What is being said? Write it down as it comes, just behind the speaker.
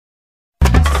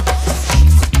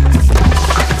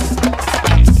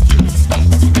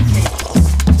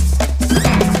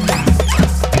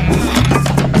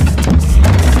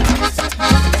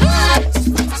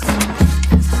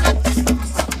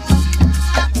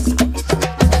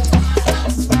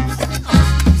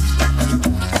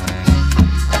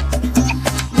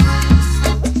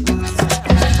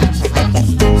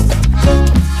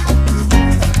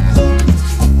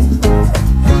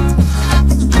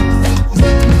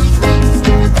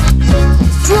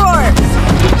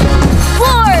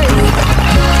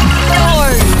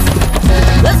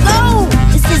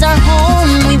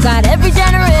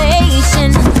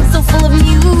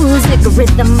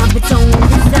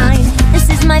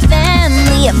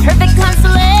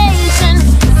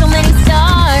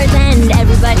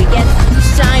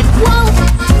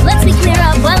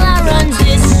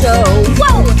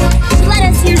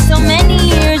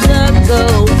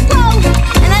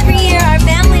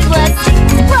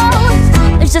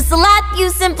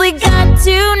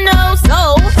to know.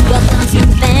 So, welcome to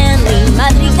the Family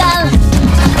Madrigal,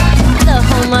 the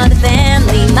home of the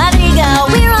Family Madrigal.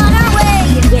 We're on our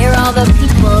way, where all the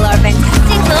people are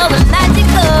fantastical and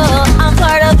magical. I'm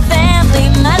part of Family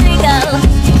Madrigal.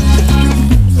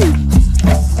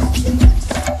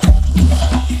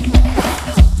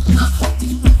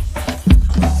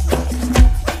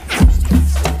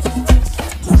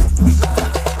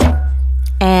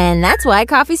 And that's why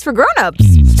coffee's for grown-ups.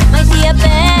 Might be a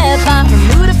Peppa, her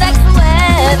mood affects the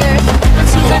weather. When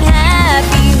she's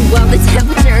unhappy, well, the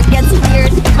temperature gets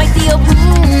weird. Might be a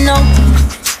Bruno.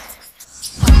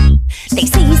 They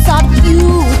say he saw the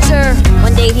future.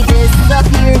 One day he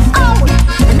disappeared. Oh,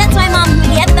 and that's why Mom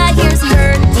Julieta, here's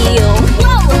her deal.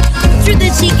 Whoa, truth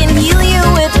that she can heal you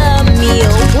with a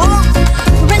meal. Whoa,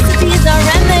 recipes are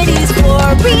remedies for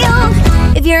real.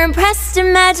 If you're impressed,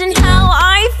 imagine how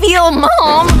I feel,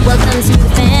 Mom. Welcome to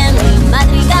the Family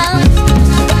Madrigal,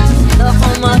 the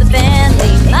home of the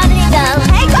Family Madrigal.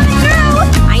 Hey, coming through!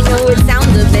 I know it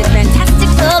sounds a bit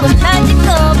fantastical and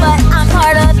magical, but I'm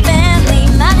part of Family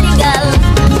Madrigal.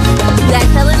 You guys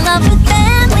fell in love with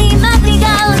Family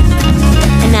Madrigal,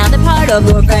 and now they're part of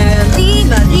your Family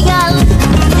Madrigal.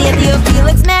 Theo,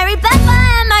 Felix, Mary, Peppa,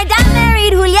 and my dad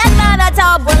married Julieta. That's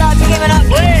how Bulldog gave it up.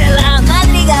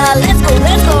 Madrigal, let's go,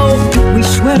 let's go. We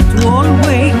swear to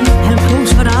always help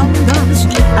those around us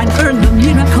and earn the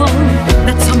miracle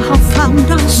that somehow found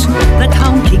us. The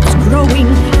town keeps growing,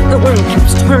 the world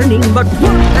keeps turning, but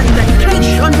work and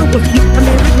dedication will keep the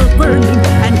miracle burning,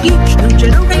 and each new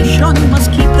generation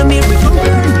must keep the miracle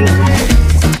burning.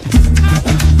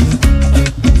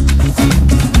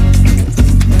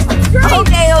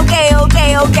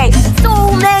 Okay.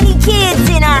 So many kids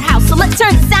in our house, so let's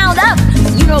turn the sound up.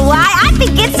 You know why? I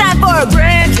think it's time for a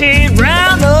grandkid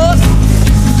roundup.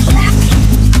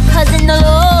 Cousin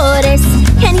Dolores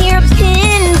can hear a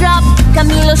pin drop.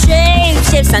 Camilo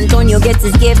shapeshifts, Antonio gets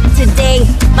his gift today.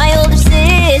 My older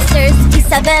sisters,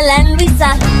 Isabella and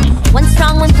Luisa, one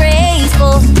strong, one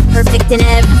graceful, perfect in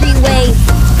every way.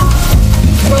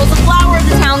 Rolls of flowers,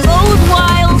 the town goes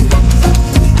wild.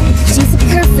 She's a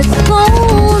perfect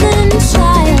golden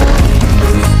child,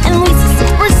 and Luisa's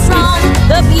super strong.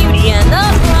 The beauty and the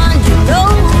fun do no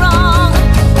wrong.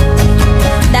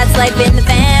 That's life in the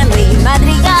Family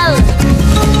Madrigal.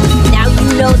 Now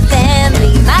you know the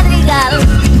Family Madrigal,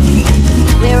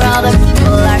 where all the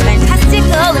people are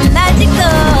fantastical and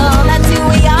magical. That's who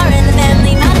we are in the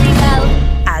Family Madrigal.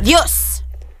 Adios.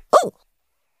 Ooh.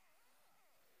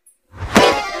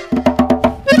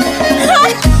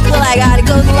 Well, I gotta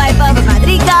go the life of a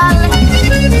Madrigal,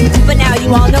 but now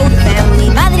you all know the Family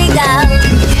Madrigal.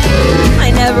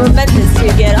 I never meant this to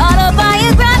get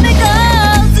autobiographical.